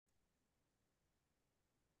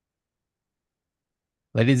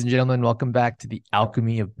Ladies and gentlemen, welcome back to the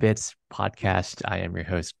Alchemy of Bits podcast. I am your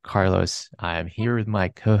host, Carlos. I am here with my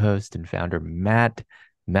co host and founder, Matt.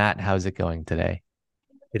 Matt, how's it going today?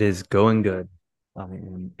 It is going good.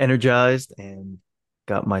 I'm energized and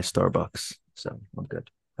got my Starbucks, so I'm good.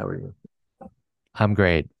 How are you? I'm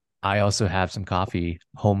great. I also have some coffee,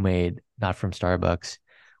 homemade, not from Starbucks.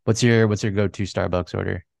 What's your go-to Starbucks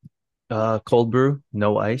order? Cold brew,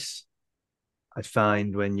 no ice. I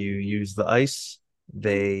find when you use the ice,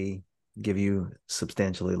 they give you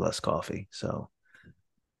substantially less coffee. So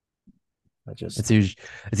I just, It's usually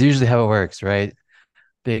it's usually how it works, right?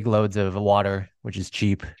 Big loads of water, which is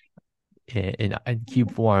cheap in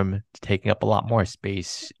cube form, taking up a lot more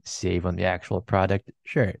space, save on the actual product.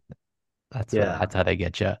 Sure, yeah, that's how they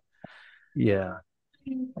get you. yeah,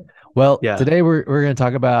 Well, yeah. today we're going to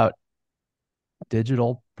talk about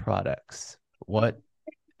digital products. What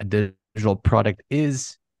a digital product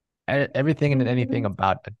is, everything and anything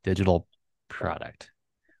about a digital product,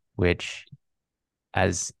 which,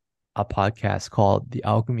 as a podcast called The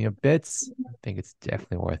Alchemy of Bits, I think it's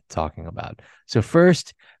definitely worth talking about. So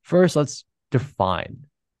first let's define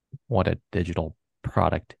what a digital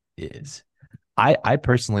product is. I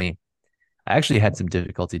personally I actually had some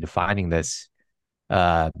difficulty defining this.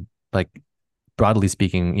 Uh like broadly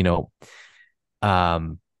speaking,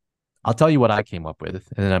 um I'll tell you what I came up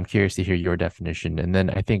with, and then I'm curious to hear your definition. And then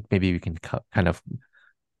I think maybe we can kind of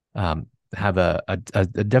have a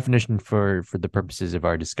definition for the purposes of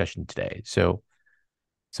our discussion today. So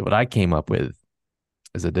what I came up with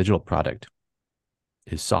as a digital product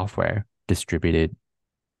is software distributed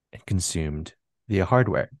and consumed via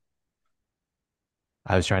hardware.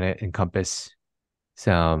 I was trying to encompass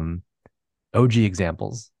some OG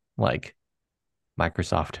examples like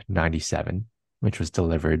Microsoft 97, which was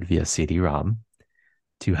delivered via CD-ROM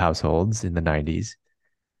to households in the 90s,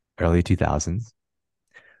 early 2000s.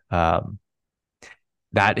 Um,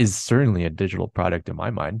 that is certainly a digital product in my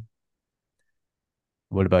mind.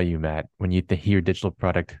 What about you, Matt? When you hear digital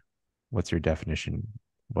product, what's your definition?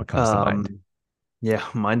 What comes to mind? Um, yeah,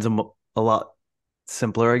 mine's a lot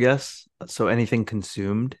simpler, I guess. So anything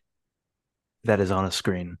consumed that is on a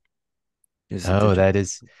screen is a Oh,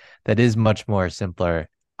 digital. that is much more simpler.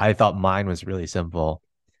 I thought mine was really simple,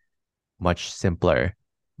 much simpler.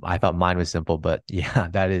 I thought mine was simple, but yeah,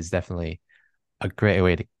 that is definitely a great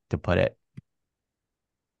way to put it.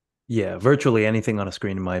 Yeah, virtually anything on a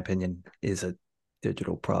screen, in my opinion, is a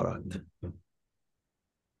digital product.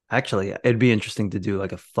 Actually, it'd be interesting to do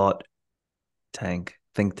like a thought tank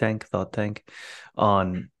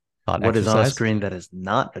on Thought what is on a exercise. screen that is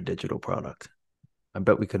not a digital product. I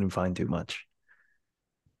bet we couldn't find too much.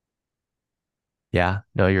 Yeah,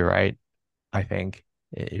 no, you're right. I think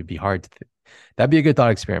it'd be hard that'd be a good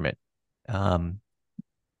thought experiment. Um,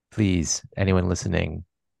 Please, anyone listening,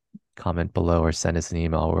 comment below or send us an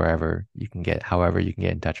email wherever you can get, however you can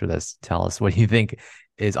get in touch with us. Tell us what you think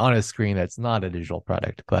is on a screen that's not a digital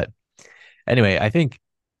product. But anyway, I think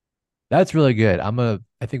that's really good. I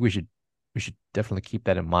think we should definitely keep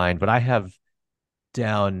that in mind. What I have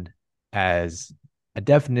down as a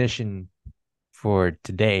definition for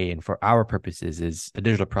today and for our purposes is a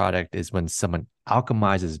digital product is when someone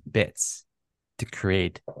alchemizes bits to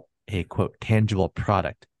create a quote tangible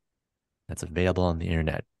product that's available on the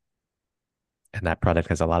internet. And that product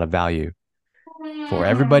has a lot of value for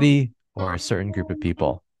everybody or a certain group of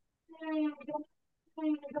people.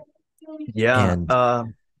 Yeah.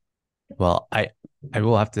 And well, I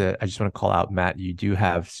just want to call out, Matt, you do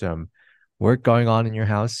have some work going on in your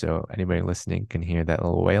house. So anybody listening can hear that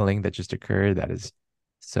little wailing that just occurred. That is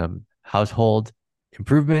some household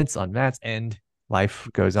improvements on Matt's end. Life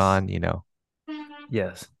goes Yes. on.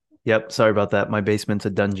 Yes. Yep. Sorry about that. My basement's a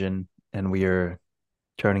dungeon and we are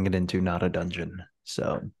turning it into not a dungeon.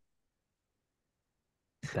 So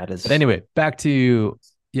that But is, anyway, back to,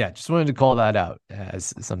 yeah, just wanted to call that out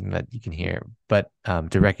as something that you can hear, but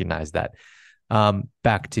to recognize that.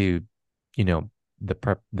 Back to, you know,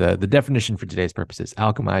 the definition for today's purposes,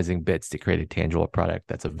 alchemizing bits to create a tangible product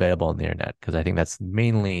that's available on the internet, because I think that's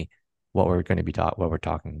mainly what we're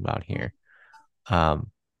talking about here.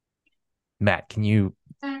 Um, Matt, can you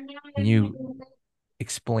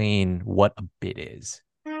explain what a bit is?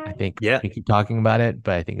 I think yeah. we keep talking about it,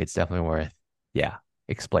 but I think it's definitely worth, yeah,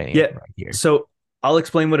 explaining it Yeah. right here. So I'll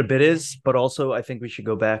explain what a bit is, but also I think we should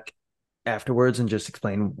go back afterwards and just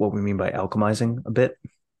explain what we mean by alchemizing a bit.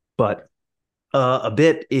 But a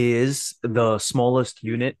bit is the smallest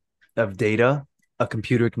unit of data a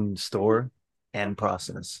computer can store and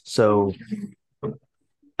process. So,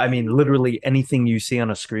 I mean, literally anything you see on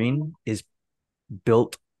a screen is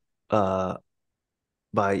built uh,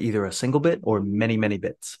 by either a single bit or many, many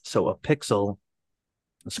bits. So a pixel,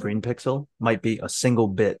 a screen pixel, might be a single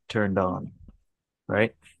bit turned on,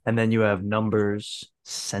 right? And then you have numbers,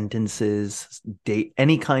 sentences, date,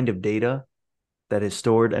 any kind of data that is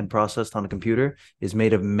stored and processed on a computer is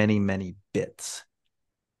made of many, many bits.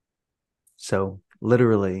 So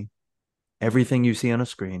literally everything you see on a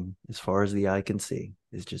screen, as far as the eye can see,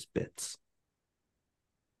 is just bits.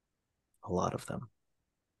 A lot of them.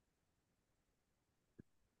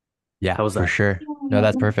 Yeah, How was for that? sure. No,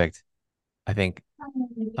 that's perfect. I think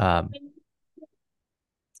um,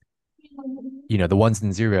 the ones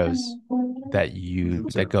and zeros that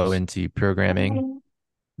go Zeros. into programming,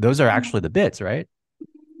 those are actually the bits, right?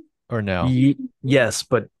 Or no? Yes,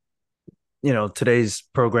 but today's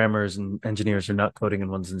programmers and engineers are not coding in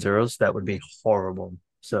ones and zeros. That would be horrible.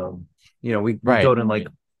 So, we Right. code in like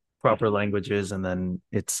proper languages and then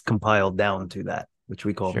it's compiled down to that, which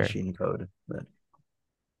we call Sure. machine code. But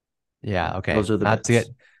Yeah, okay. those are the bits.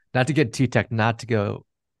 Not to get not to go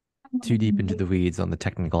too deep into the weeds on the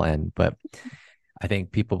technical end, but I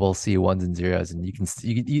think people will see ones and zeros, and you can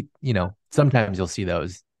see, sometimes you'll see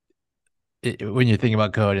those when you're thinking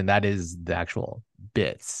about code, and that is the actual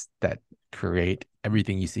bits that create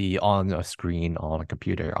everything you see on a screen, on a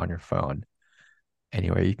computer, on your phone,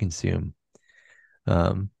 anywhere you consume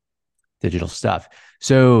um, digital stuff.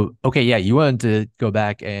 So, okay, yeah, you wanted to go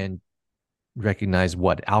back and recognize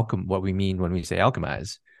what we mean when we say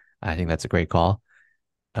alchemize. I think that's a great call.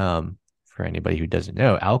 For anybody who doesn't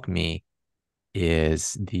know, alchemy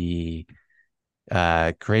is the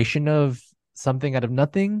creation of something out of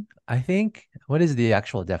nothing. I think. What is the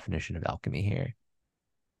actual definition of alchemy here?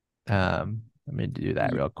 Let me do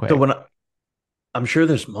that real So quick. I'm sure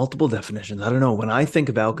there's multiple definitions. I don't know. When I think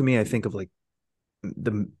of alchemy, I think of like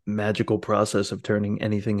the magical process of turning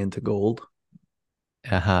anything into gold.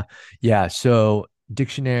 Uh-huh. Yeah. So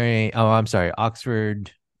dictionary. Oh, I'm sorry.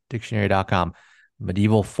 Oxford Dictionary.com.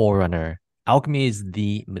 Medieval forerunner. Alchemy is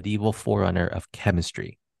the medieval forerunner of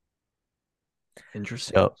chemistry.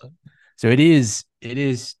 Interesting. So, so it is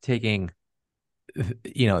taking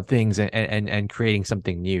things and creating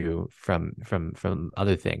something new from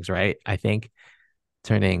other things, right? I think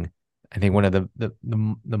one of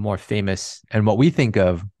the more famous, and what we think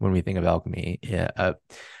of when we think of alchemy, yeah,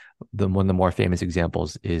 the one of the more famous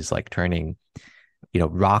examples is like turning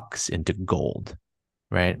rocks into gold,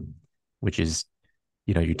 right? Which is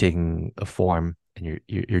you're taking a form and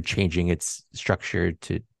you're changing its structure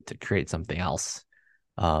to create something else,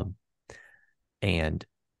 um and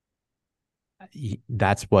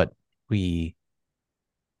that's what we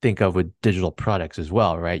think of with digital products as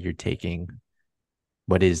well, right? You're taking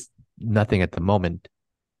what is nothing at the moment,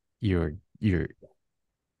 you're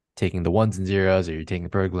taking the ones and zeros, or you're taking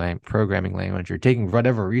the programming language, you're taking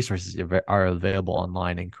whatever resources are available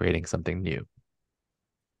online and creating something new.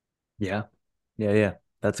 Yeah. Yeah, yeah.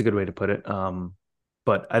 That's a good way to put it.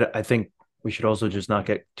 But I think we should also just not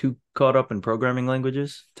get too caught up in programming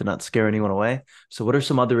languages to not scare anyone away. So what are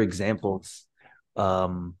some other examples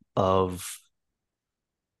of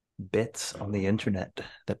bits on the internet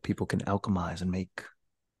that people can alchemize and make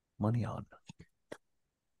money on?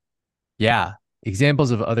 Yeah,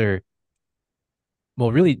 examples of other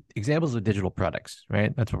well, really examples of digital products,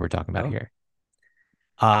 right? That's what we're talking about Oh, here.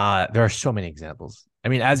 There are so many examples. I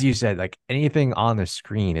mean, as you said, like anything on the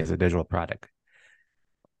screen is a digital product.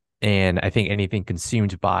 And I think anything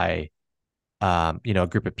consumed by a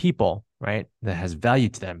group of people, right, that has value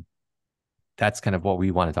to them, that's kind of what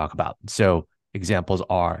we want to talk about. So examples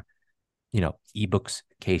are, ebooks,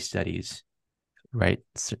 case studies, right?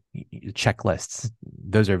 So, checklists.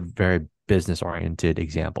 Those are very business oriented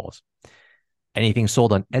examples. Anything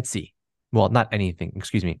sold on Etsy. Well, not anything,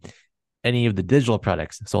 excuse me. Any of the digital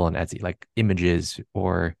products sold on Etsy, like images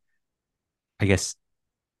or I guess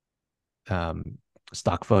um,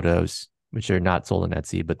 stock photos, which are not sold on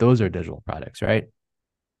Etsy, but those are digital products, right?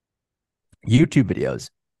 YouTube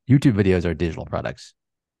videos. YouTube videos are digital products,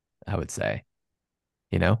 I would say,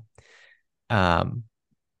 you know, um,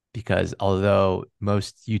 because although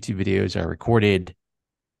most YouTube videos are recorded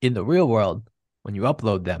in the real world, when you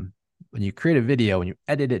upload them, when you create a video, when you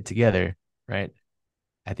edit it together, right?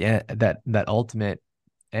 At the end, that ultimate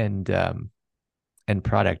end end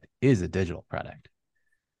product is a digital product.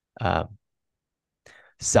 Um,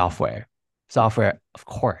 software, software, of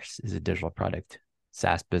course, is a digital product.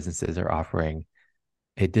 SaaS businesses are offering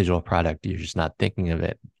a digital product. You're just not thinking of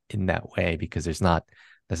it in that way because there's not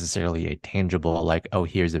necessarily a tangible like, oh,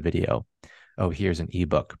 here's a video, oh, here's an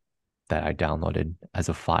ebook that I downloaded as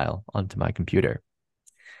a file onto my computer.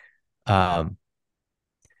 Um,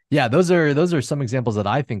 yeah, those are some examples that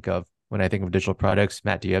I think of when I think of digital products.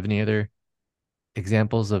 Matt, do you have any other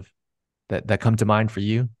examples of that come to mind for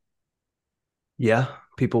you? Yeah,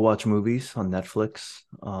 people watch movies on Netflix,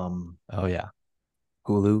 Oh yeah.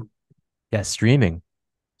 Hulu, Yeah, streaming.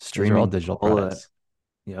 Those are all streaming, digital all of that. products.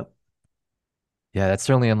 Yep. Yeah, that's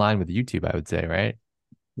certainly in line with YouTube, I would say, right?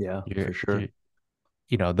 Yeah, You're, for you're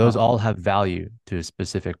sure. those all Um, have value to a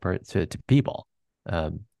specific to people.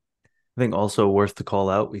 I think also worth to call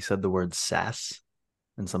out, we said the word SaaS,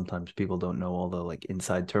 and sometimes people don't know all the like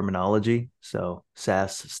inside terminology. So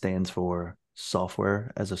SaaS stands for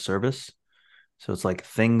software as a service. So it's like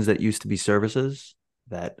things that used to be services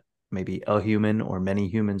that maybe a human or many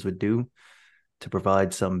humans would do to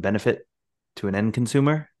provide some benefit to an end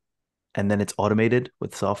consumer, and then it's automated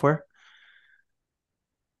with software.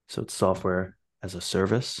 So it's software as a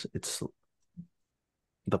service. It's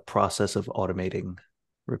the process of automating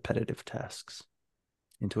repetitive tasks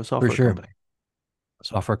into a For software sure. company.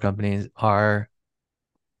 Software companies are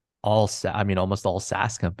all I mean almost all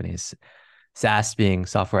SaaS companies. SaaS being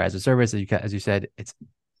software as a service, as you said, it's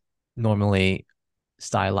normally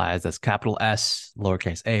stylized as capital S,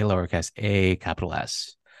 lowercase a, capital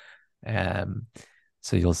S. Um,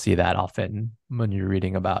 so you'll see that often when you're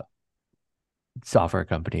reading about software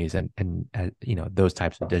companies and those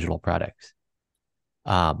types of digital products.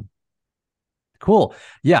 Um, cool.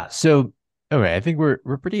 Yeah. So okay, I think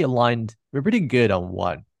we're pretty aligned. We're pretty good on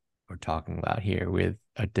what we're talking about here with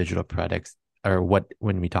a digital products or what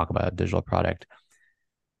when we talk about a digital product.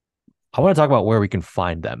 I want to talk about where we can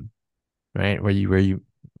find them, right? Where you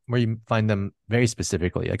find them very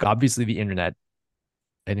specifically. Like obviously the internet,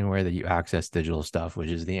 anywhere that you access digital stuff,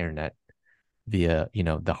 which is the internet via,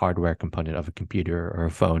 the hardware component of a computer or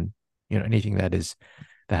a phone, anything that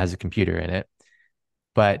has a computer in it.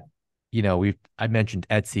 But, I mentioned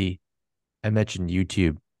Etsy, I mentioned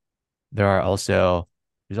YouTube. There's also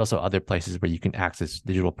other places where you can access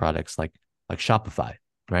digital products like Shopify,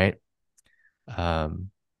 right?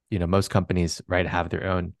 Um, most companies, right, have their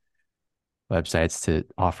own websites to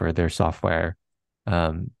offer their software.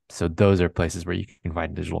 So those are places where you can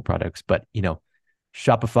find digital products. But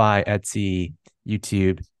Shopify, Etsy,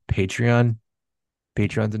 YouTube, Patreon.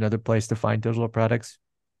 Patreon's another place to find digital products.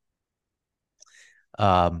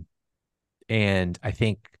 Um, and I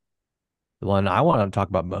think the one I want to talk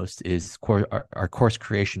about most is our course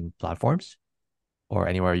creation platforms, or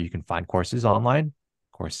anywhere you can find courses online,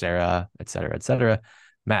 Coursera, et cetera, et cetera.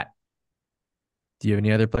 Matt, do you have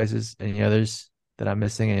any other places, any others that I'm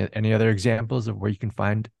missing? Any other examples of where you can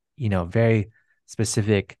find, very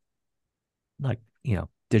specific, like,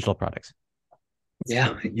 digital products?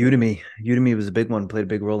 Yeah, Udemy. Udemy was a big one, played a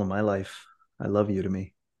big role in my life. I love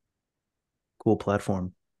Udemy. Cool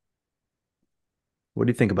platform. What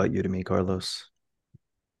do you think about Udemy, Carlos?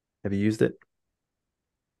 Have you used it?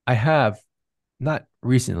 I have not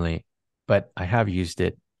recently, but I have used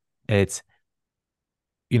it. It's,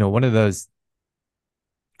 one of those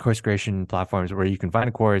course creation platforms where you can find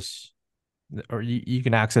a course or you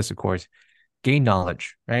can access a course, gain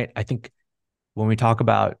knowledge, right? I think when we talk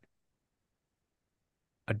about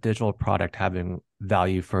a digital product having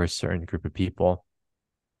value for a certain group of people,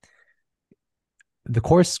 the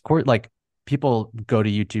course like people go to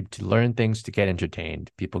YouTube to learn things to get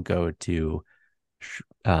entertained. People go to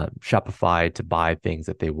Shopify to buy things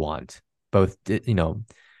that they want, both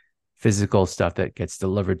physical stuff that gets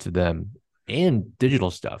delivered to them and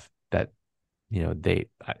digital stuff that they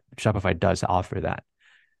Shopify does offer that.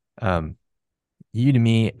 Um,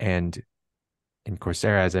 Udemy and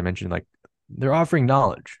Coursera, as I mentioned, like they're offering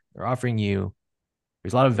knowledge. They're offering you.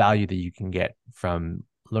 There's a lot of value that you can get from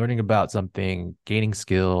learning about something, gaining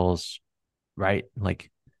skills, right?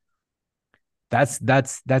 Like that's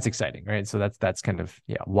exciting, right? So that's kind of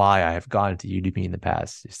why I have gone to Udemy in the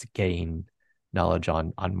past is to gain knowledge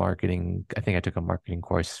on marketing. I think I took a marketing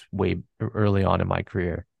course way early on in my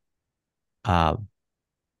career. Um,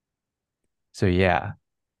 so yeah,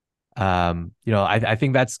 I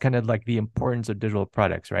think that's kind of like the importance of digital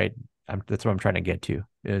products, right? That's what I'm trying to get to.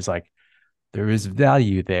 Is like there is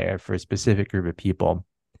value there for a specific group of people.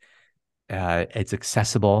 It's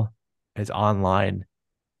accessible. It's online.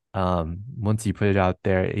 Once you put it out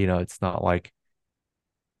there, it's not like,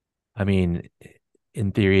 I mean,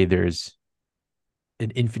 in theory, there's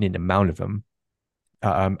an infinite amount of them,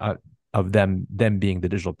 of them being the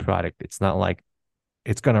digital product. It's not like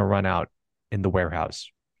it's gonna run out in the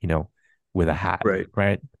warehouse, you know, with a hat, Right.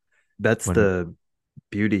 right? That's When the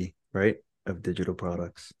beauty, right, of digital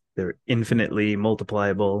products. They're infinitely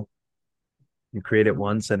multipliable. You create it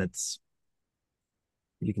once and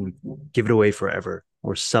you can give it away forever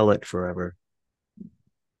or sell it forever.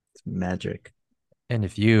 It's magic. And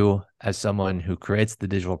if you, as someone who creates the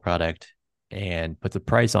digital product and puts a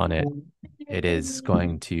price on it, it is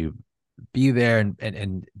going to be there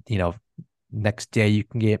and next day you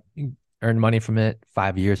can get earn money from it.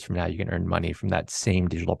 5 years from now, you can earn money from that same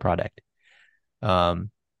digital product. Um,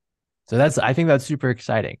 so I think that's super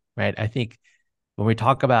exciting, right? I think when we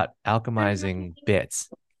talk about alchemizing bits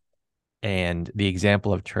and the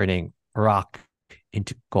example of turning rock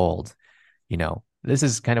into gold, this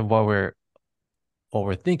is kind of what we're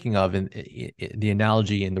thinking of in the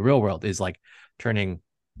analogy in the real world is like turning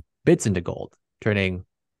bits into gold, turning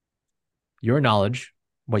your knowledge,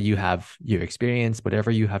 what you have, your experience, whatever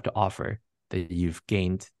you have to offer that you've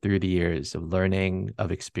gained through the years of learning,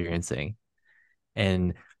 of experiencing,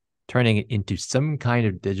 and turning it into some kind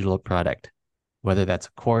of digital product, whether that's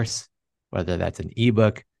a course, whether that's an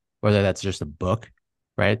ebook, whether that's just a book,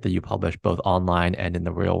 right? That you publish both online and in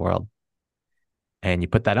the real world. And you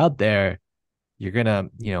put that out there, you're going to,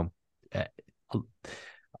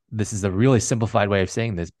 this is a really simplified way of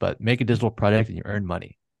saying this, but make a digital product and you earn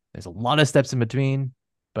money. There's a lot of steps in between,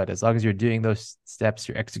 but as long as you're doing those steps,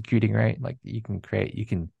 you're executing right, like you can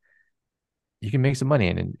make some money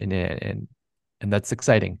and that's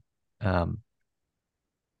exciting. Um,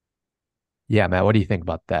 yeah, Matt, what do you think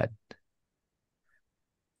about that?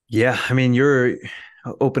 Yeah, I mean, you're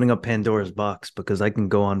opening up Pandora's box because I can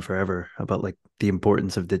go on forever about like the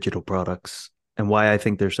importance of digital products and why I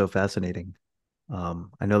think they're so fascinating.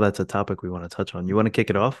 I know that's a topic we want to touch on. You want to kick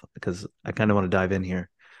it off because I kind of want to dive in here.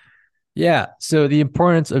 Yeah, so the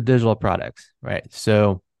importance of digital products, right?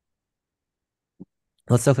 So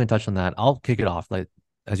let's definitely touch on that. I'll kick it off, like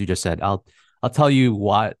as you just said. I'll tell you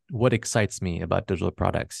what excites me about digital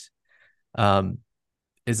products. Um,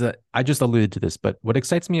 is that I just alluded to this, but what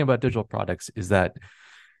excites me about digital products is that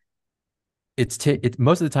it's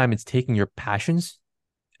most of the time it's taking your passions,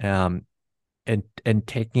 um, and and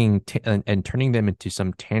turning them into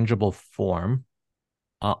some tangible form,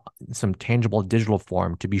 uh, some tangible digital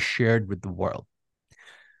form to be shared with the world.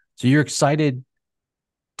 So you're excited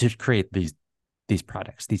to create these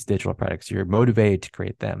products, these digital products. You're motivated to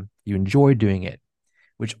create them. You enjoy doing it,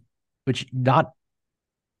 which which not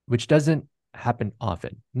which doesn't happen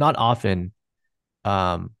often. Not often.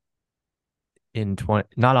 Um,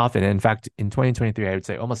 not often. In fact, in 2023, I would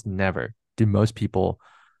say almost never do most people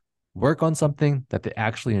work on something that they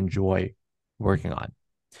actually enjoy working on.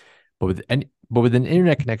 But with an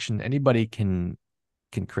internet connection, anybody can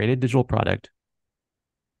create a digital product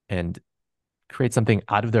and create something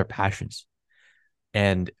out of their passions.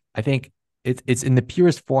 And I think it's in the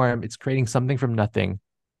purest form. It's creating something from nothing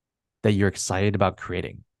that you're excited about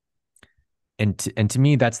creating. And to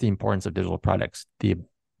me, that's the importance of digital products.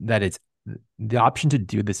 That it's the option to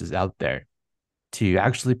do this is out there, to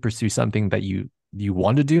actually pursue something that you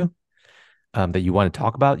want to do, that you want to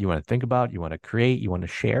talk about, you want to think about, you want to create, you want to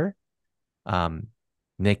share, um,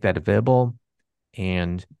 make that available,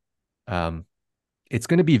 and um, it's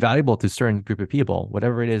going to be valuable to a certain group of people,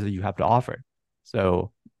 whatever it is that you have to offer.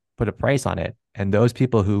 So put a price on it, and those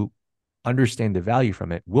people who understand the value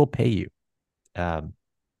from it will pay you. Um,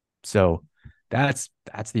 so that's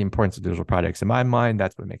the importance of digital products in my mind.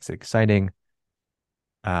 That's what makes it exciting.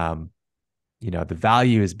 Um, the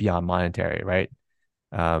value is beyond monetary, right?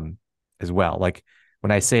 Um, as well. Like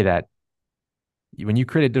when I say that, when you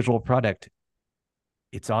create a digital product,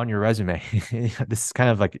 it's on your resume. This is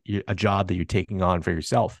kind of like a job that you're taking on for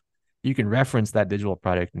yourself. You can reference that digital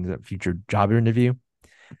product in the future job interview.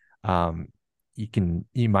 Um,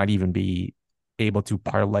 you might even be able to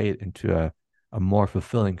parlay it into a more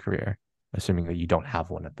fulfilling career, assuming that you don't have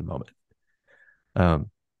one at the moment.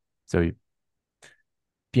 Um, so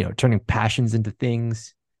turning passions into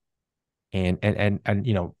things and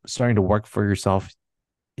starting to work for yourself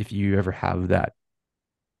if you ever have that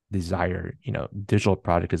desire, digital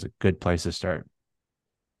product is a good place to start.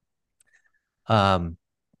 Um,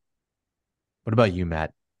 what about you,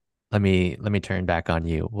 Matt? Let me turn back on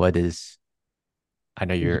you. I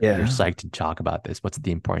know you're Yeah. psyched to talk about this. What's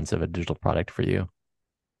the importance of a digital product for you?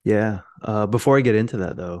 Yeah. Before I get into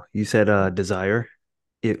that though, you said desire.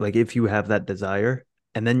 Like if you have that desire,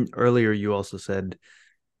 and then earlier you also said,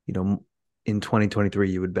 you know, in 2023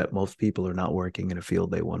 you would bet most people are not working in a field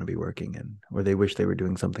they want to be working in, or they wish they were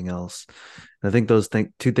doing something else. And I think those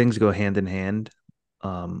two things go hand in hand.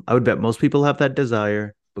 I would bet most people have that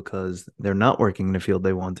desire because they're not working in a field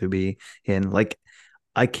they want to be in. Like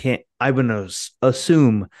I would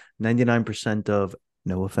assume 99% of,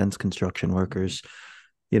 no offense, construction workers,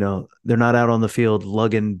 they're not out on the field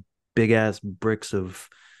lugging big ass bricks of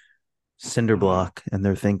cinder block and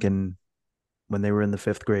they're thinking, when they were in the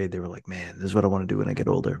fifth grade, they were like, man, this is what I want to do when I get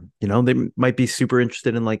older. They might be super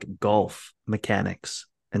interested in like golf mechanics.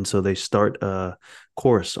 And so they start a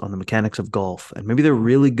course on the mechanics of golf, and maybe they're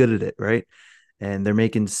really good at it, right? And they're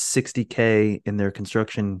making 60K in their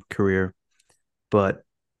construction career, but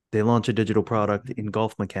they launch a digital product in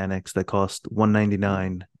golf mechanics that costs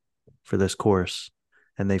 $199 for this course.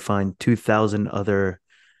 And they find 2,000 other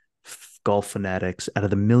golf fanatics out of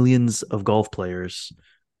the millions of golf players.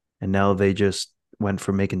 And now they just went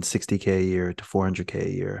from making 60K a year to 400K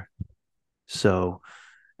a year. So,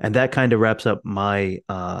 and that kind of wraps up my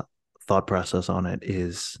thought process on it.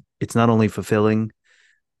 Is it's not only fulfilling,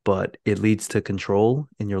 but it leads to control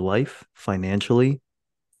in your life financially,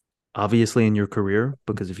 obviously in your career,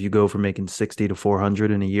 because if you go from making 60 to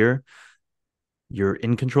 400 in a year, you're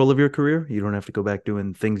in control of your career. You don't have to go back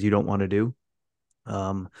doing things you don't want to do.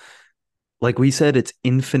 Um, like we said, it's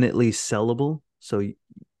infinitely sellable. So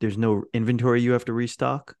there's no inventory you have to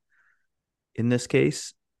restock in this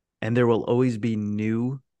case. And there will always be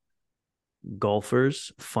new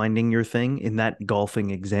golfers finding your thing in that golfing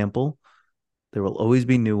example. There will always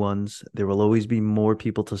be new ones. There will always be more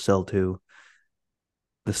people to sell to.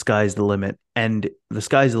 The sky's the limit. And the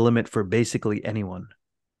sky's the limit for basically anyone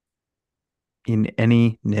in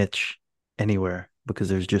any niche, anywhere, because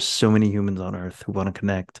there's just so many humans on earth who want to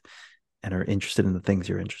connect and are interested in the things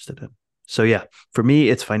you're interested in. So yeah, for me,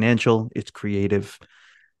 it's financial, it's creative,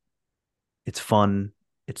 it's fun,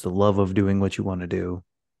 it's the love of doing what you want to do.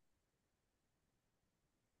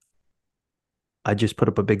 I just put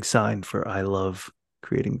up a big sign for I love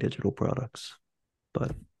creating digital products.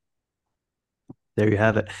 But there you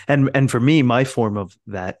have it. And for me, my form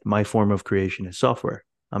of creation is software.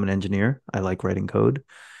 I'm an engineer. I like writing code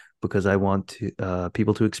because I want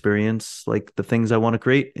people to experience like the things I want to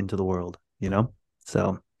create into the world.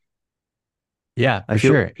 So Yeah, I for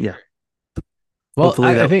feel, sure. yeah, Well, hopefully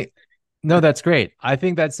I that, think no, that's great. I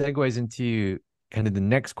think that segues into kind of the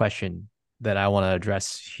next question that I want to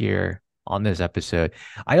address here on this episode.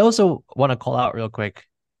 I also want to call out real quick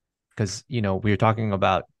because we were talking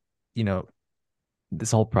about you know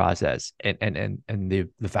this whole process and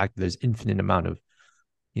the fact that there's infinite amount of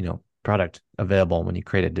product available when you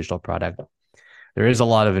create a digital product. There is a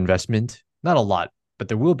lot of investment, not a lot, but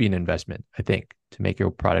there will be an investment, I think, to make your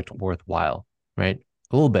product worthwhile, right?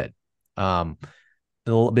 A little bit. A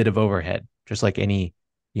little bit of overhead, just like any,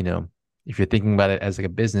 you know, if you're thinking about it as like a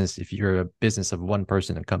business, if you're a business of one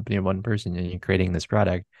person, a company of one person, and you're creating this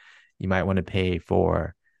product, you might want to pay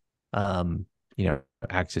for, um,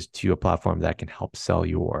 access to a platform that can help sell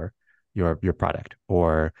your product,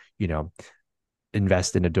 or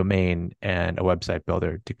invest in a domain and a website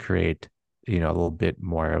builder to create, a little bit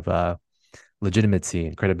more of a legitimacy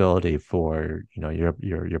and credibility for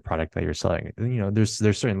your product that you're selling. There's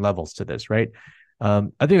certain levels to this, right? I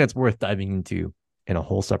think that's worth diving into in a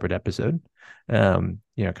whole separate episode. Kind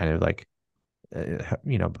of like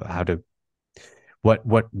how to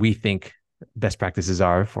what we think best practices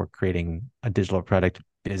are for creating a digital product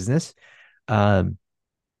business. um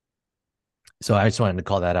so I just wanted to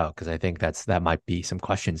call that out because I think that might be some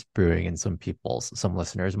questions brewing in some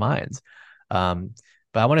listeners' minds. um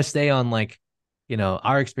but I want to stay on, like,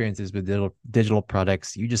 our experiences with digital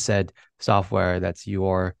products. You just said software, that's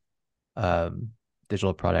your um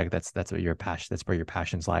digital product. That's what your passion, that's where your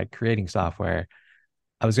passion's like, creating software.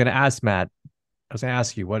 I was going to ask Matt, I was going to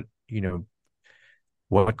ask you what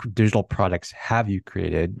digital products have you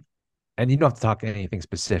created? And you don't have to talk anything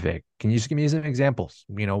specific. Can you just give me some examples?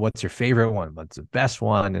 What's your favorite one? What's the best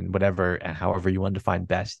one? And whatever, and however you want to define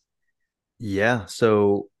best. yeah.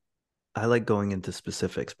 So I like going into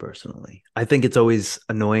specifics personally. I think it's always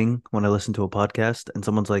annoying when I listen to a podcast and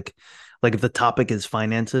someone's like if the topic is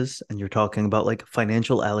finances and you're talking about like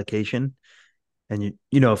financial allocation, and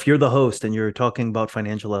if you're the host and you're talking about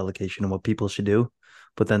financial allocation and what people should do,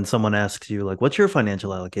 but then someone asks you like, what's your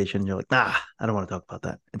financial allocation? And you're like, nah, I don't want to talk about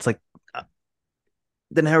that. It's like,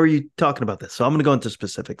 then how are you talking about this? So I'm going to go into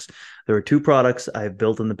specifics. There are two products I've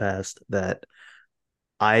built in the past that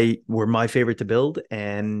I were my favorite to build,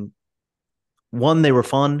 and one, they were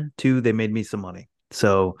fun. Two, they made me some money.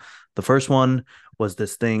 So the first one was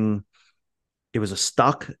this thing. It was a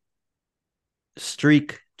stock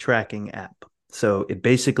streak tracking app. So it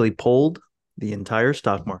basically polled the entire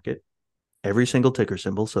stock market, every single ticker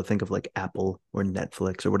symbol. So think of like Apple or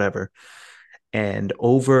Netflix or whatever. And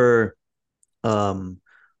over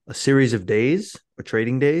a series of days or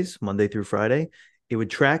trading days, Monday through Friday, it would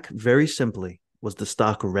track very simply, was the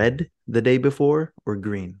stock red the day before or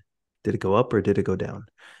green? Did it go up or did it go down?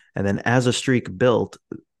 And then as a streak built,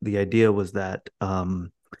 the idea was that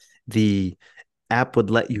the app would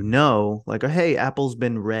let you know, like, hey, Apple's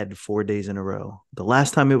been red 4 days in a row. The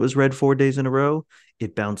last time it was red 4 days in a row,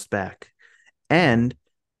 it bounced back. And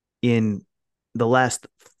in the last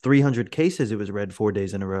 300 cases, it was red 4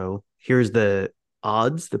 days in a row. Here's the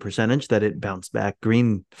odds, the percentage that it bounced back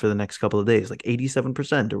green for the next couple of days, like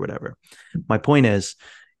 87% or whatever. My point is,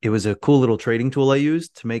 it was a cool little trading tool I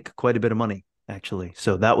used to make quite a bit of money, actually.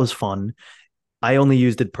 So that was fun. I only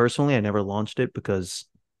used it personally. I never launched it because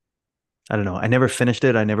I don't know. I never finished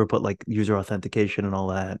it. I never put like user authentication and all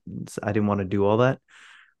that. I didn't want to do all that.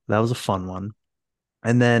 That was a fun one.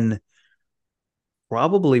 And then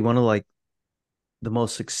probably one of like the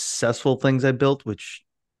most successful things I built, which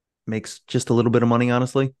makes just a little bit of money,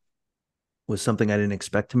 honestly, was something I didn't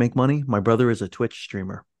expect to make money. My brother is a Twitch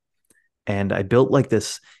streamer, and I built like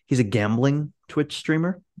this. He's a gambling Twitch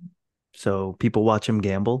streamer. So people watch him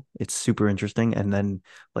gamble. It's super interesting. And then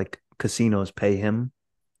like casinos pay him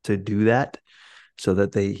to do that so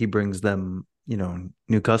that he brings them,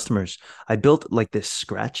 new customers. I built like this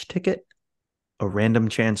scratch ticket, a random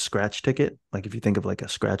chance scratch ticket. Like if you think of like a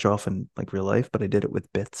scratch off in like real life, but I did it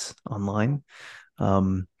with bits online.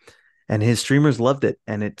 Um, and his streamers loved it,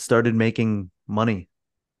 and it started making money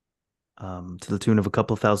to the tune of a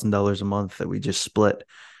couple $1,000s a month that we just split.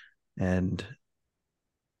 And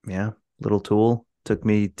yeah, little tool took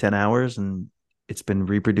me 10 hours, and it's been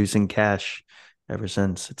reproducing cash ever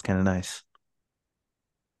since. It's kind of nice.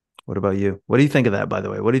 What about you? What do you think of that, by the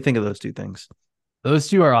way? What do you think of those two things? Those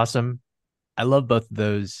two are awesome. I love both of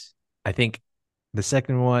those. I think the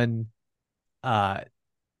second one, uh,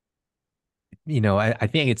 I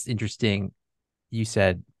think it's interesting. You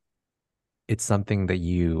said it's something that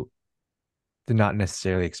you did not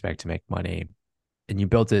necessarily expect to make money, and you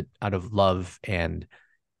built it out of love and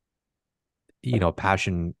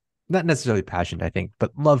passion, not necessarily passion, I think,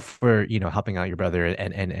 but love for helping out your brother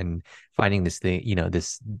and finding this thing,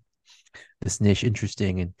 this niche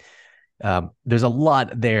interesting. And there's a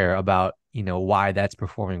lot there about why that's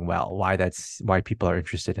performing well, why people are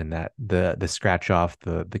interested in that. The scratch off,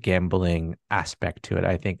 the gambling aspect to it,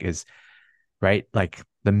 I think, is right. Like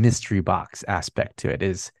the mystery box aspect to it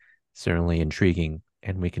is certainly intriguing,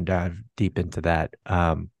 and we can dive deep into that.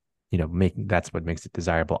 Making that's what makes it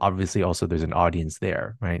desirable. Obviously, also there's an audience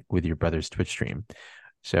there, right, with your brother's Twitch stream.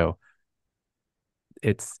 So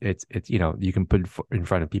it's you can put it in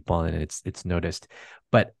front of people and it's noticed.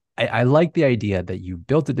 But I like the idea that you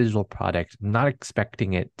built a digital product, not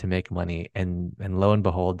expecting it to make money, and lo and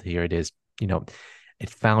behold, here it is. It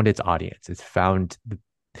found its audience. It's found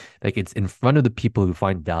like it's in front of the people who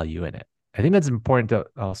find value in it. I think that's important to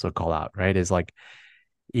also call out, right? Is like,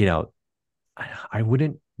 you know, I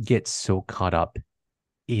wouldn't get so caught up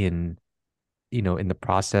in, in the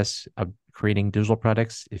process of creating digital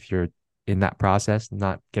products. If you're in that process,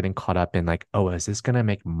 not getting caught up in like, oh, is this going to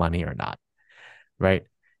make money or not? Right.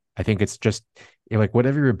 I think it's just like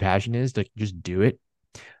whatever your passion is, like just do it.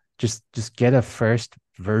 Just get a first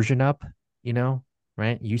version up,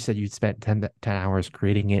 right? You said you spent 10 hours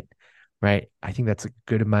creating it, right? I think that's a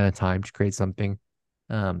good amount of time to create something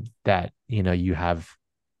that, you have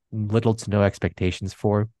little to no expectations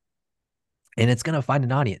for. And it's going to find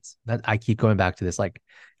an audience. That I keep going back to this like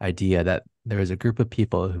idea that there is a group of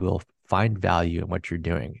people who will find value in what you're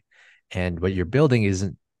doing. And what you're building it's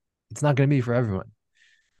not going to be for everyone.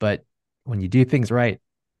 But when you do things right,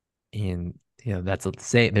 and that's a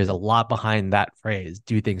say, there's a lot behind that phrase,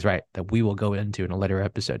 do things right, that we will go into in a later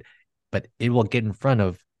episode, but it will get in front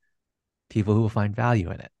of people who will find value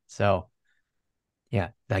in it. So yeah,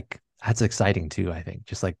 like that's exciting too, I think.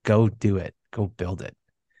 Just like go do it, go build it.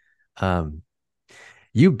 Um,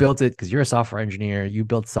 you built it because you're a software engineer, you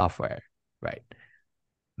built software, right?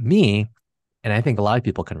 Me, and I think a lot of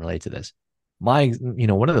people can relate to this.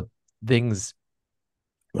 Things,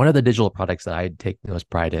 one of the digital products that I take the most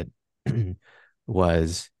pride in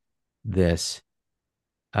was this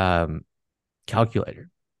calculator.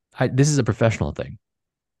 This is a professional thing.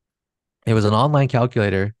 It was an online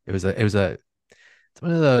calculator. It's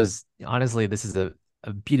one of those, honestly, this is a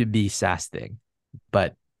B2B SaaS thing,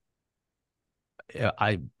 but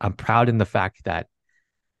I'm proud in the fact that,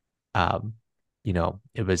 um,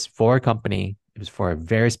 it was for a company. It was for a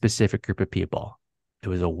very specific group of people. It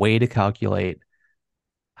was a way to calculate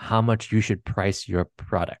how much you should price your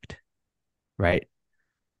product, right?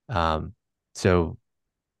 Um, so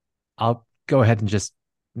I'll go ahead and just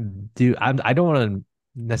I don't want to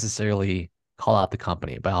necessarily call out the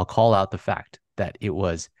company, but I'll call out the fact that it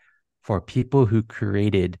was for people who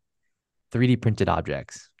created 3D printed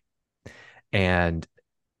objects, and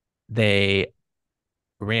they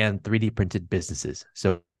ran 3D printed businesses.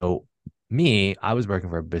 So I was working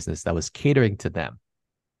for a business that was catering to them.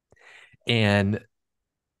 And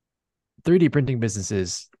 3D printing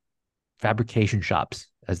businesses, fabrication shops,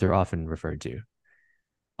 as they're often referred to,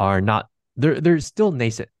 are not, they're still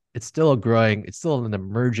nascent. It's still a growing, it's still an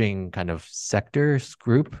emerging kind of sectors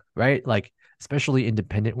group, right? Like especially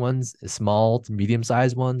independent ones, small to medium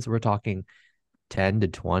sized ones. We're talking 10 to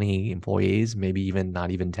 20 employees, maybe even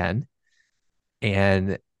not even 10.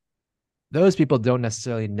 And those people don't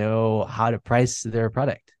necessarily know how to price their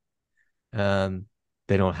product. Um,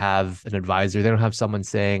 they don't have an advisor. They don't have someone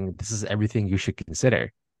saying this is everything you should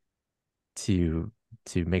consider to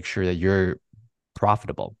make sure that you're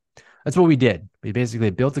profitable. That's what we did. We basically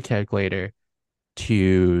built a calculator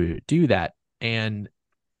to do that, and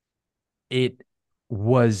it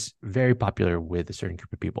was very popular with a certain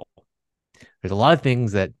group of people. There's a lot of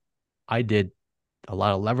things that I did, a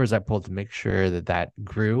lot of levers I pulled to make sure that that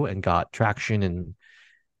grew and got traction,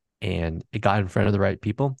 and it got in front of the right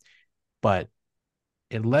people. But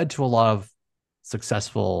it led to a lot of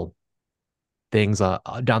successful things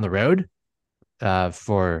down the road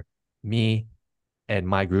for me and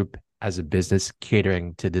my group as a business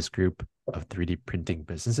catering to this group of 3D printing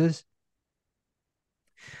businesses.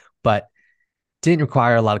 But didn't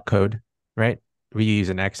require a lot of code, right? We use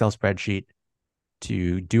an Excel spreadsheet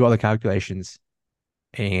to do all the calculations,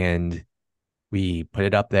 and we put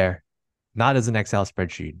it up there, not as an Excel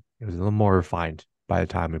spreadsheet. It was a little more refined by the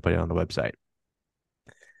time we put it on the website.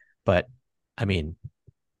 But I mean,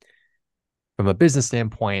 from a business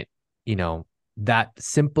standpoint, that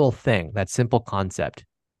simple thing, that simple concept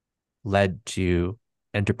led to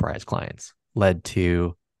enterprise clients, led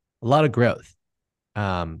to a lot of growth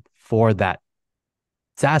for that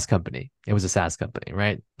SaaS company. It was a SaaS company,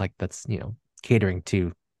 right? Like that's, catering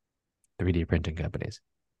to 3D printing companies.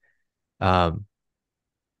 So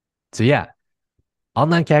yeah,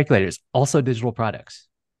 online calculators, also digital products.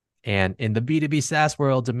 And in the B2B SaaS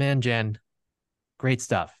world, demand gen, great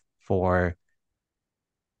stuff for,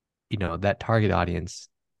 that target audience,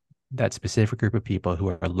 that specific group of people who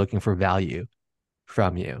are looking for value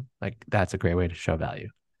from you. Like that's a great way to show value.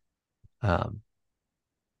 Um,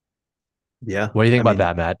 Yeah. what do you think I about mean,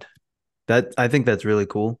 that, Matt? that I think that's really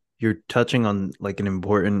cool. You're touching on like an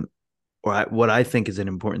important, what I think is an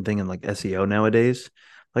important thing in like SEO nowadays.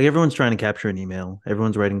 Like everyone's trying to capture an email,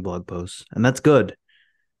 everyone's writing blog posts, and that's good.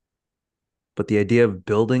 But the idea of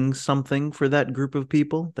building something for that group of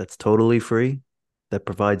people that's totally free, that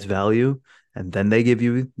provides value, and then they give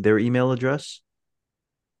you their email address.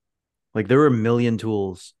 Like there are a million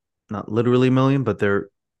tools, not literally a million, but there are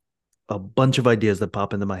a bunch of ideas that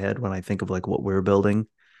pop into my head when I think of like what we're building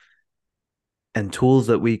and tools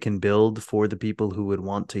that we can build for the people who would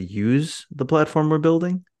want to use the platform we're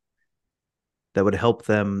building that would help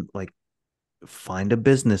them like find a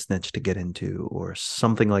business niche to get into or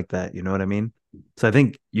something like that. You know what I mean? So I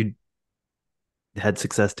think you had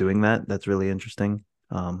success doing that. That's really interesting.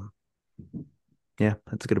 Yeah,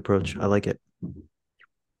 that's a good approach. I like it. Did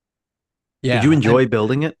you Yeah. enjoy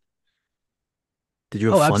building it? Did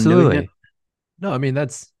you have Oh, fun doing it? absolutely. No, I mean,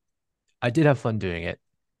 I did have fun doing it.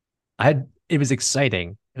 It was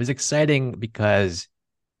exciting. It was exciting because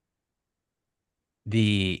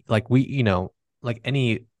like like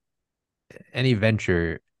any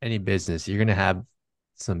venture, any business, you're going to have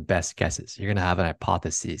some best guesses. You're going to have an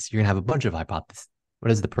hypothesis. You're going to have a bunch of hypotheses.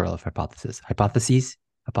 What is the plural of hypothesis? Hypotheses?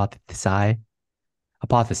 Hypothesi?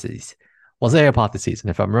 Hypotheses. Well, say hypotheses. And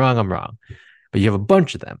if I'm wrong, I'm wrong. But you have a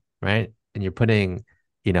bunch of them, right? And you're putting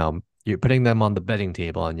them on the betting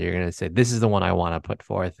table and you're going to say, this is the one I want to put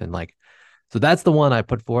forth. And like, so that's the one I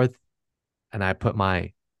put forth. And I put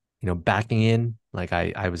my, backing in. Like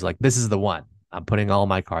I was like, this is the one. I'm putting all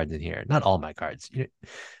my cards in here. Not all my cards.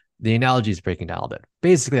 The analogy is breaking down a bit.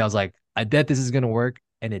 Basically, I was like, I bet this is going to work.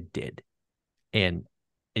 And it did. And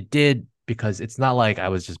it did because it's not like I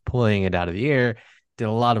was just pulling it out of the air. Did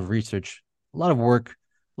a lot of research, a lot of work,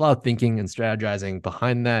 a lot of thinking and strategizing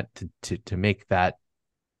behind that to make that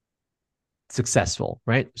successful,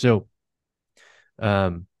 right? So,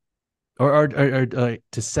 um, or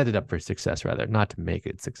to set it up for success rather, not to make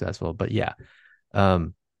it successful. But yeah,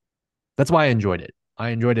 um, that's why I enjoyed it. I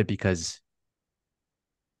enjoyed it because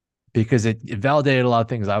it validated a lot of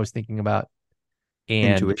things I was thinking about,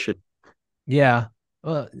 and Intuition. yeah,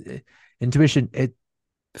 well, intuition.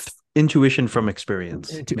 Intuition from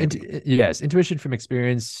experience, maybe. Yes, intuition from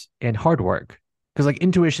experience and hard work. Because like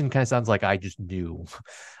intuition kind of sounds like I just knew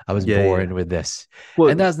I was Yeah, yeah. born with this, and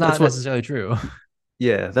Well, that's that's not what necessarily true.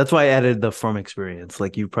 yeah, that's why I added the from experience.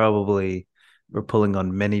 Like you probably were pulling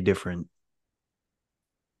on many different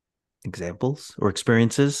examples or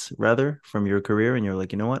experiences rather from your career, and you're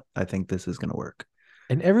like, you know what, I think this is going to work.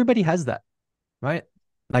 And everybody has that, right?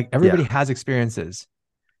 Like Yeah. everybody has experiences.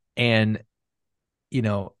 And,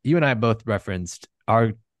 you and I both referenced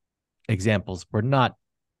our examples. We're not,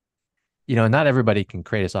 not everybody can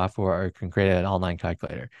create a software or can create an online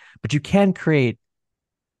calculator, but you can create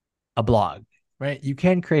a blog, right? You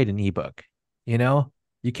can create an ebook, you know,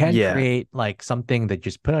 you can Yeah. create like something that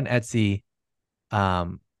just put on Etsy.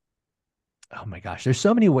 Um, oh my gosh, there's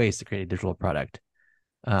so many ways to create a digital product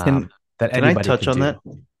Can that can I anybody touch could on that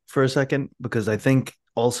do. for a second? Because I think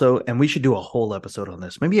also, and we should do a whole episode on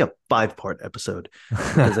this, maybe a 5-part episode,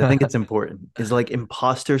 because I think it's important, is like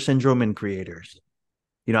imposter syndrome in creators.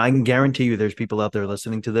 I can guarantee you there's people out there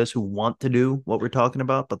listening to this who want to do what we're talking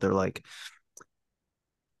about, but they're like,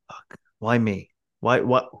 fuck, why me?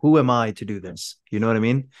 Who am I to do this? You know what I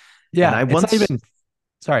mean? And Yeah, I it's not once, even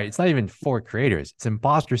sorry, it's not even for creators. It's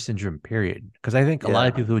imposter syndrome, period. Because I think a lot yeah,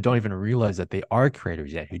 of people who don't even realize that they are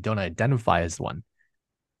creators yet, who don't identify as one,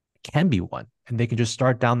 can be one. And they can just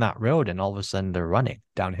start down that road and all of a sudden they're running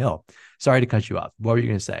downhill. Sorry to cut you off. What were you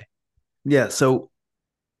going to say? yeah. So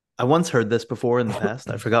I once heard this before in the past.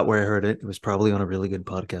 I forgot where I heard it. It was probably on a really good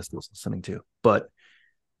podcast I was listening to. But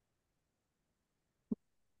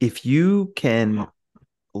if you can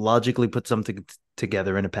logically put something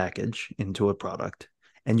together in a package into a product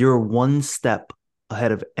and you're one step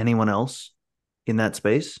ahead of anyone else in that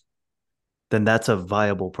space, then that's a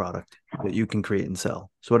viable product that you can create and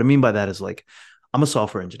sell. So what I mean by that is like, I'm a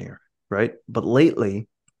software engineer, right? But lately,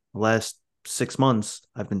 the last 6 months,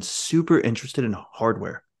 I've been super interested in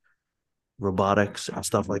hardware, robotics, and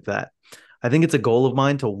stuff like that. I think it's a goal of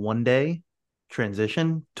mine to one day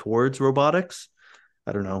transition towards robotics.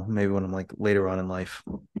 I don't know, maybe when I'm like later on in life.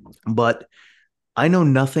 But I know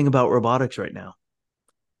nothing about robotics right now.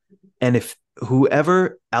 And if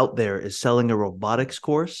whoever out there is selling a robotics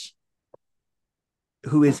course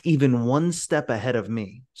who is even one step ahead of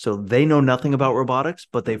me, so they know nothing about robotics,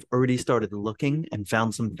 but they've already started looking and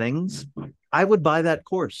found some things, I would buy that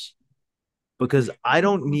course because I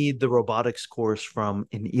don't need the robotics course from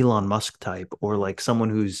an Elon Musk type or like someone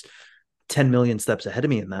who's 10 million steps ahead of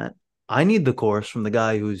me in that. I need the course from the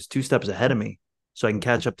guy who's 2 steps ahead of me so I can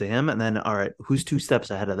catch up to him. And then, all right, who's 2 steps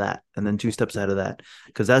ahead of that? And then 2 steps ahead of that.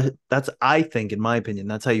 Because that's, I think, in my opinion,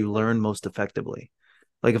 that's how you learn most effectively.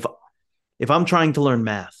 Like if I'm trying to learn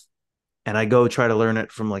math and I go try to learn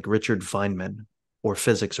it from like Richard Feynman or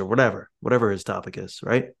physics or whatever his topic is,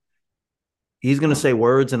 right? He's gonna say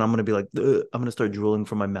words and I'm gonna be like, ugh, I'm gonna start drooling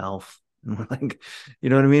from my mouth. And like, you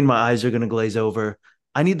know what I mean? My eyes are gonna glaze over.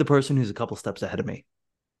 I need the person who's a couple steps ahead of me.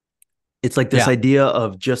 It's like this Yeah. idea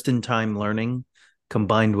of just in time learning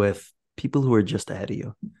combined with people who are just ahead of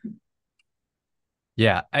you.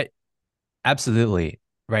 Yeah. I absolutely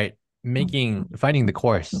right. Finding the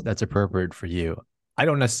course that's appropriate for you. I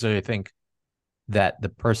don't necessarily think that the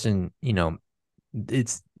person,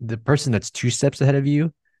 it's the person that's 2 steps ahead of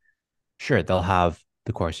you. Sure, they'll have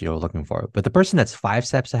the course you're looking for, but the person that's 5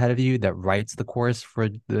 steps ahead of you that writes the course for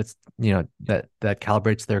that's that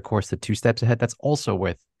calibrates their course to 2 steps ahead, that's also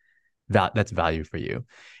worth that's value for you.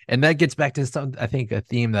 And that gets back to some, I think, a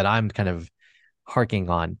theme that I'm kind of harking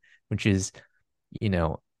on, which is, you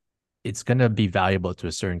know, it's going to be valuable to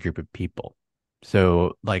a certain group of people.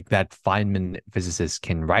 So like that Feynman physicist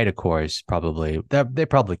can write a course, probably that they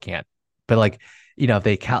probably can't, but like, if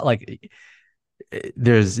they count like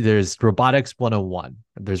there's robotics 101,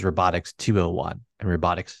 there's robotics 201 and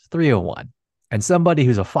robotics 301. And somebody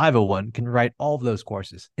who's a 501 can write all of those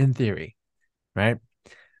courses in theory, right?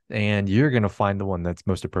 And you're going to find the one that's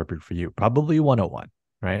most appropriate for you, probably 101,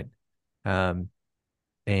 right? Um,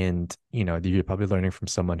 and you're probably learning from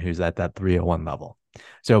someone who's at that 301 level.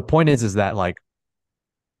 So point is that like,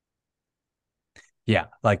 yeah,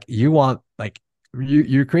 like you want like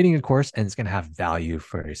you're creating a course and it's going to have value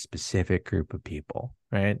for a specific group of people,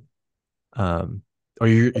 right? um or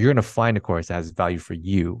you're going to find a course that has value for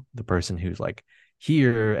you, the person who's like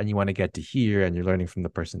here, and you want to get to here and you're learning from the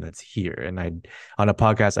person that's here. And I on a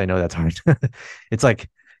podcast, I know that's hard. It's like,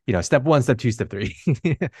 step one, step two, step three.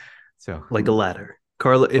 So Like a ladder.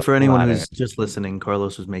 Carlo, if for anyone ladder who's just listening,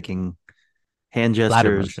 Carlos was making hand ladder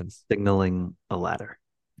gestures motions. signaling a ladder.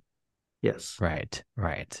 Yes. Right.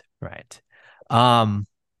 um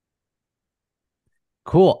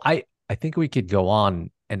cool. I think we could go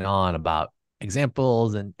on and on about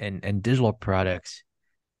examples and digital products.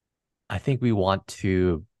 I think we want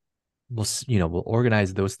to we'll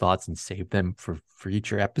organize those thoughts and save them for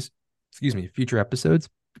future episodes. Excuse me, future episodes.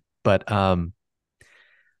 But I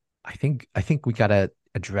think we gotta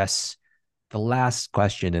address the last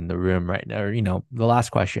question in the room right now, or, the last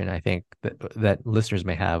question I think that listeners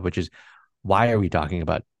may have, which is, why are we talking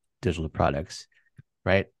about digital products,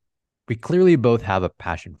 right? We clearly both have a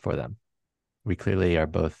passion for them. We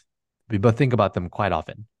both think about them quite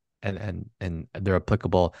often, and they're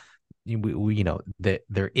applicable.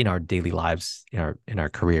 They're in our daily lives, in our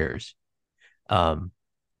careers. Um,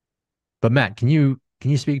 but Matt, can you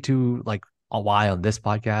speak to like why on this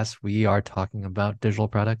podcast we are talking about digital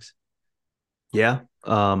products? Yeah.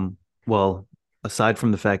 Well, aside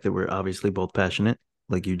from the fact that we're obviously both passionate,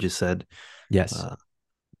 like you just said, Yes. uh,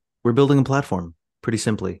 we're building a platform pretty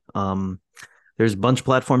simply. There's a bunch of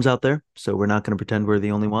platforms out there, so we're not going to pretend we're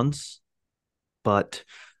the only ones. But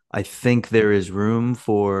I think there is room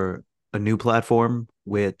for a new platform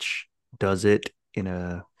which does it in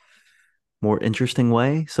a more interesting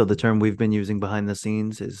way. So the term we've been using behind the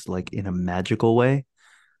scenes is like in a magical way.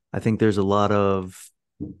 I think there's a lot of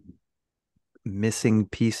missing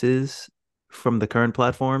pieces from the current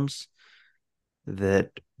platforms that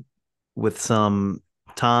with some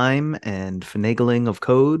time and finagling of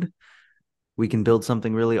code, we can build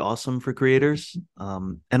something really awesome for creators.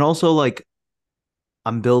 And also like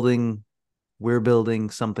I'm building, we're building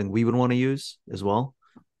something we would want to use as well,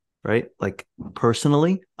 right? Like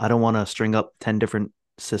personally, I don't want to string up 10 different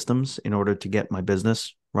systems in order to get my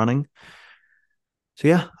business running. So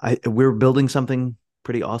yeah, we're building something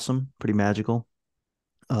pretty awesome, pretty magical.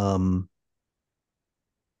 Um,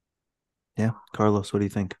 yeah, Carlos, what do you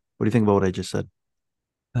think? What do you think about what I just said?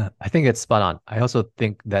 I think it's spot on. I also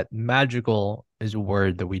think that magical is a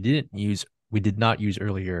word that we did not use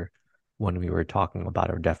earlier when we were talking about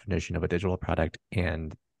our definition of a digital product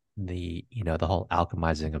and the whole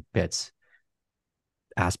alchemizing of bits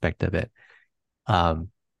aspect of it. Um,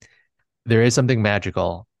 there is something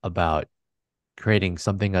magical about creating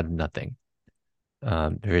something out of nothing.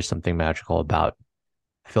 There is something magical about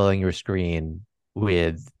filling your screen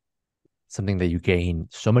with something that you gain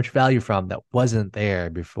so much value from that wasn't there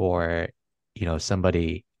before,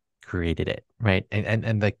 somebody created it, right?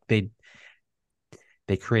 And like they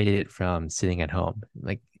created it from sitting at home.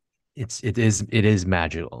 Like it is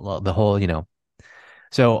magical. The whole,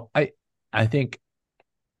 so I think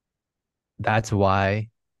that's why,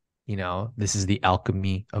 this is the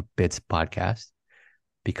Alchemy of Bits podcast,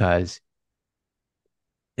 because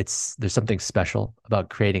there's something special about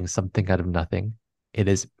creating something out of nothing. It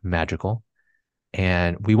is magical.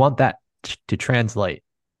 And we want that to translate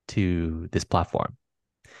to this platform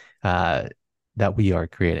uh, that we are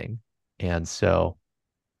creating. And so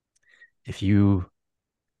if you,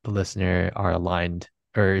 the listener, are aligned,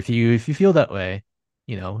 or if you feel that way,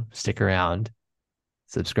 stick around,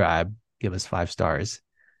 subscribe, give us 5 stars,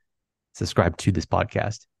 subscribe to this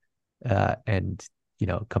podcast, and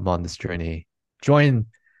come on this journey, join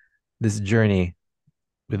this journey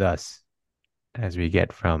with us as we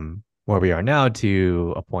get from where we are now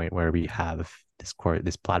to a point where we have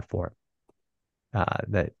this platform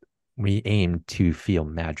that we aim to feel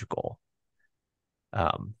magical.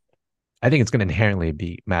 Um, I think it's going to inherently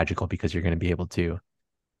be magical because you're going to be able to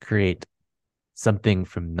create something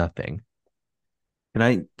from nothing. Can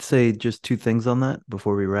I say just two things on that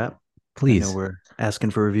before we wrap? I know Please. we're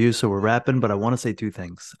asking for reviews, so we're wrapping, but I want to say two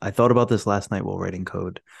things. I thought about this last night while writing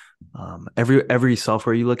code. Every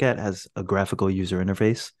software you look at has a graphical user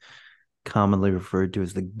interface, commonly referred to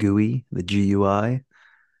as the GUI, the GUI.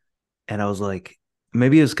 And I was like,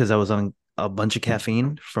 maybe it's because I was on a bunch of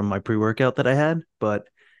caffeine from my pre-workout that I had, but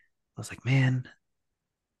I was like, man,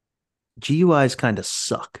 GUIs kind of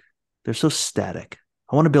suck. They're so static.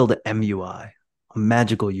 I want to build an MUI, a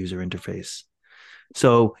magical user interface.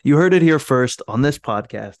 So you heard it here first on this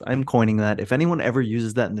podcast. I'm coining that. If anyone ever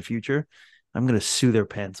uses that in the future, I'm going to sue their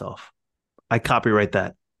pants off. I copyright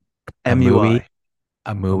that. A movie, MUI,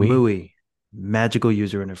 a a movie. MUI, magical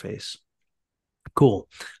user interface. Cool.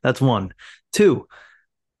 That's one. Two,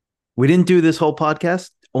 we didn't do this whole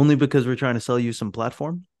podcast only because we're trying to sell you some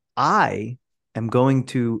platform. I am going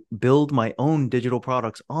to build my own digital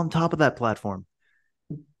products on top of that platform.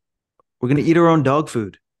 We're going to eat our own dog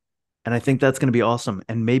food. And I think that's going to be awesome.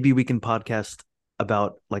 And maybe we can podcast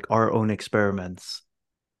about like our own experiments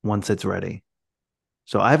once it's ready.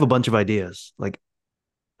 So I have a bunch of ideas. Like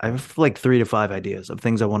I have like 3 to 5 ideas of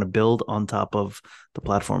things I want to build on top of the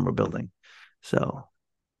platform we're building. So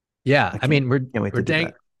Yeah, I I can't mean, we're can't wait we're to do dang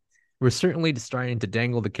that. we're certainly starting to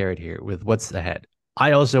dangle the carrot here with what's ahead.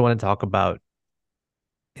 I also want to talk about,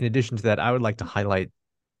 in addition to that, I would like to highlight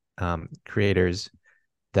creators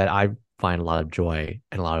that I find a lot of joy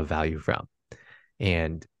and a lot of value from.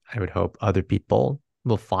 And I would hope other people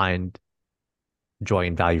will find joy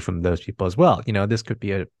and value from those people as well. This could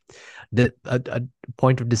be a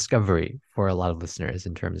point of discovery for a lot of listeners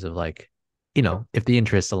in terms of like, if the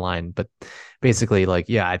interests align. But basically, like,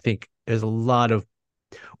 yeah, I think there's a lot of,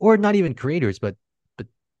 or not even creators, but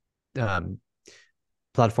um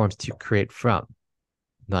platforms to create from.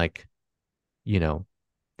 Like, you know,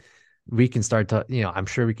 we can start to, I'm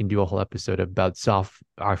sure we can do a whole episode about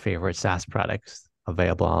our favorite SaaS products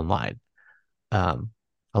available online. Um,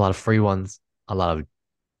 a lot of free ones, a lot of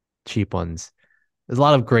cheap ones. There's a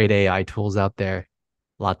lot of great AI tools out there,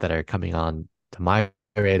 a lot that are coming on to my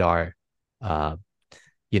radar, uh,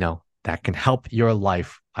 that can help your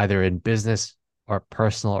life either in business or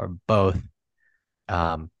personal or both,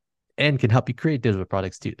 um, and can help you create digital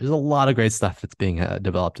products too. There's a lot of great stuff that's being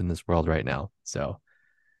developed in this world right now. So,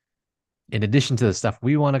 in addition to the stuff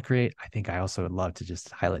we want to create, I think I also would love to just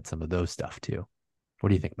highlight some of those stuff too. What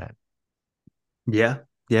do you think, Matt? Yeah.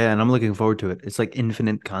 Yeah. And I'm looking forward to it. It's like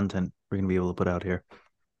infinite content we're going to be able to put out here.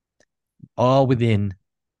 All within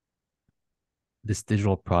this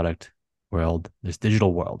digital product world, this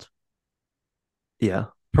digital world, Yeah.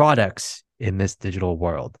 products in this digital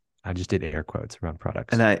world. I just did air quotes around And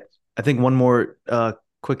products. I think one more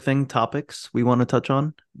quick thing, topics we want to touch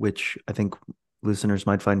on, which I think listeners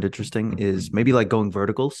might find interesting, is maybe like going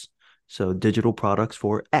verticals. So digital products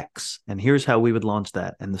for X. And here's how we would launch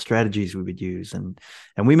that and the strategies we would use. And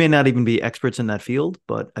we may not even be experts in that field,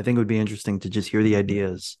 but I think it would be interesting to just hear the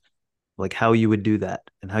ideas, like how you would do that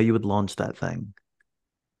and how you would launch that thing.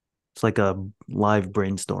 It's like a live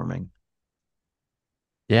brainstorming.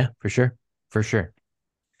 Yeah, for sure. For sure.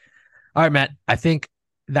 All right, Matt. I think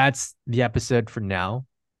that's the episode for now.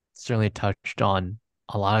 Certainly touched on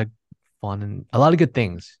a lot of fun and a lot of good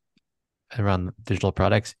things around digital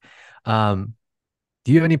products. Um,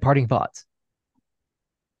 do you have any parting thoughts?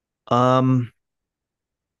 Um,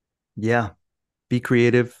 yeah, be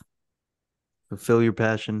creative, fulfill your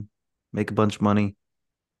passion, make a bunch of money,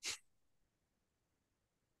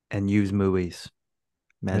 and use MUIs,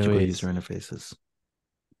 magical user Movies. interfaces.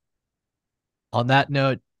 On that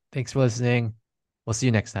note, thanks for listening. We'll see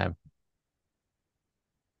you next time.